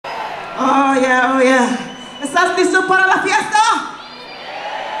yeah, oh yeah. ¿Estás listo para la fiesta?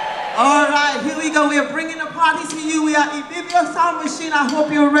 All right, here we go. We are bringing the party to you. We are Ibibio Sound Machine. I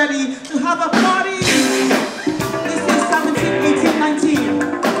hope you're ready to have a party. This is 17, 18,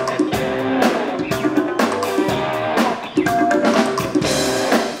 19.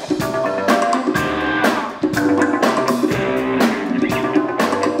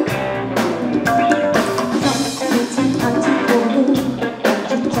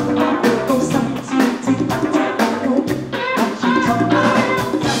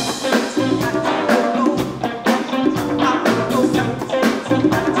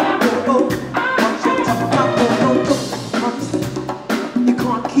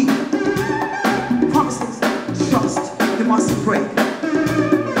 Break.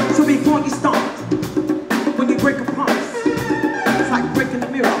 So before you start, when you break a promise, it's like breaking the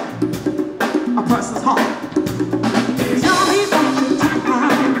mirror, a person's heart. Tell me what you talk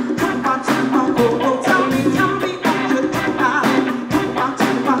about, oh, tell me what you talk about, oh, tell me what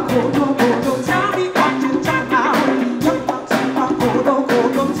you talk about, oh, tell me what you talk about,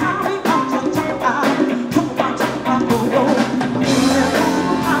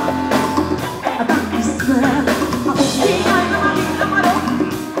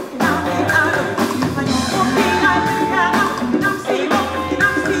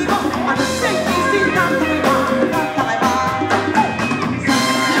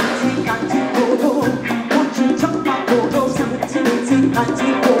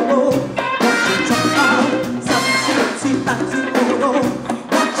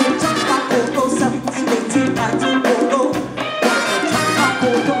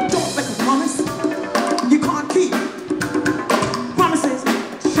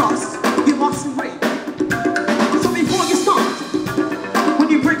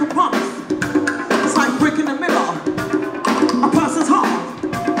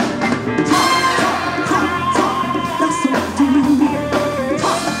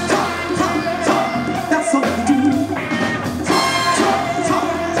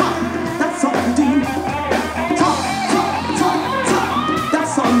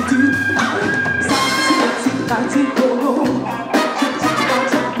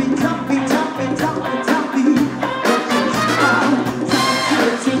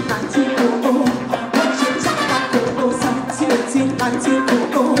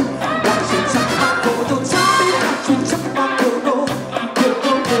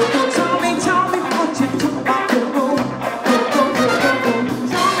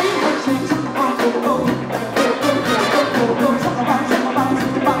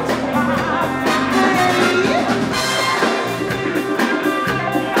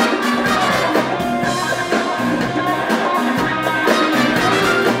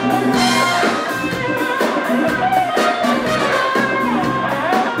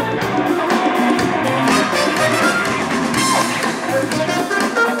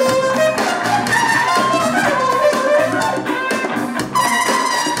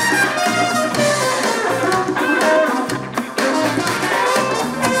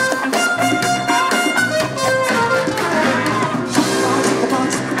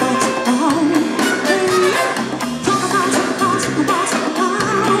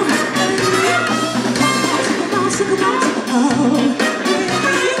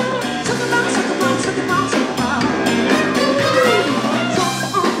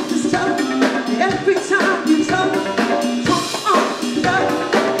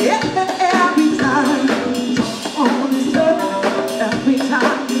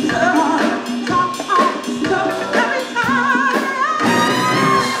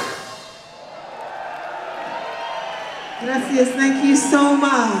 Gracias, thank you so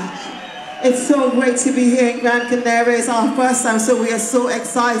much. It's so great to be here in Gran Canaria. It's our first time, so we are so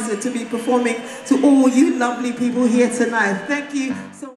excited to be performing to all you lovely people here tonight. Thank you so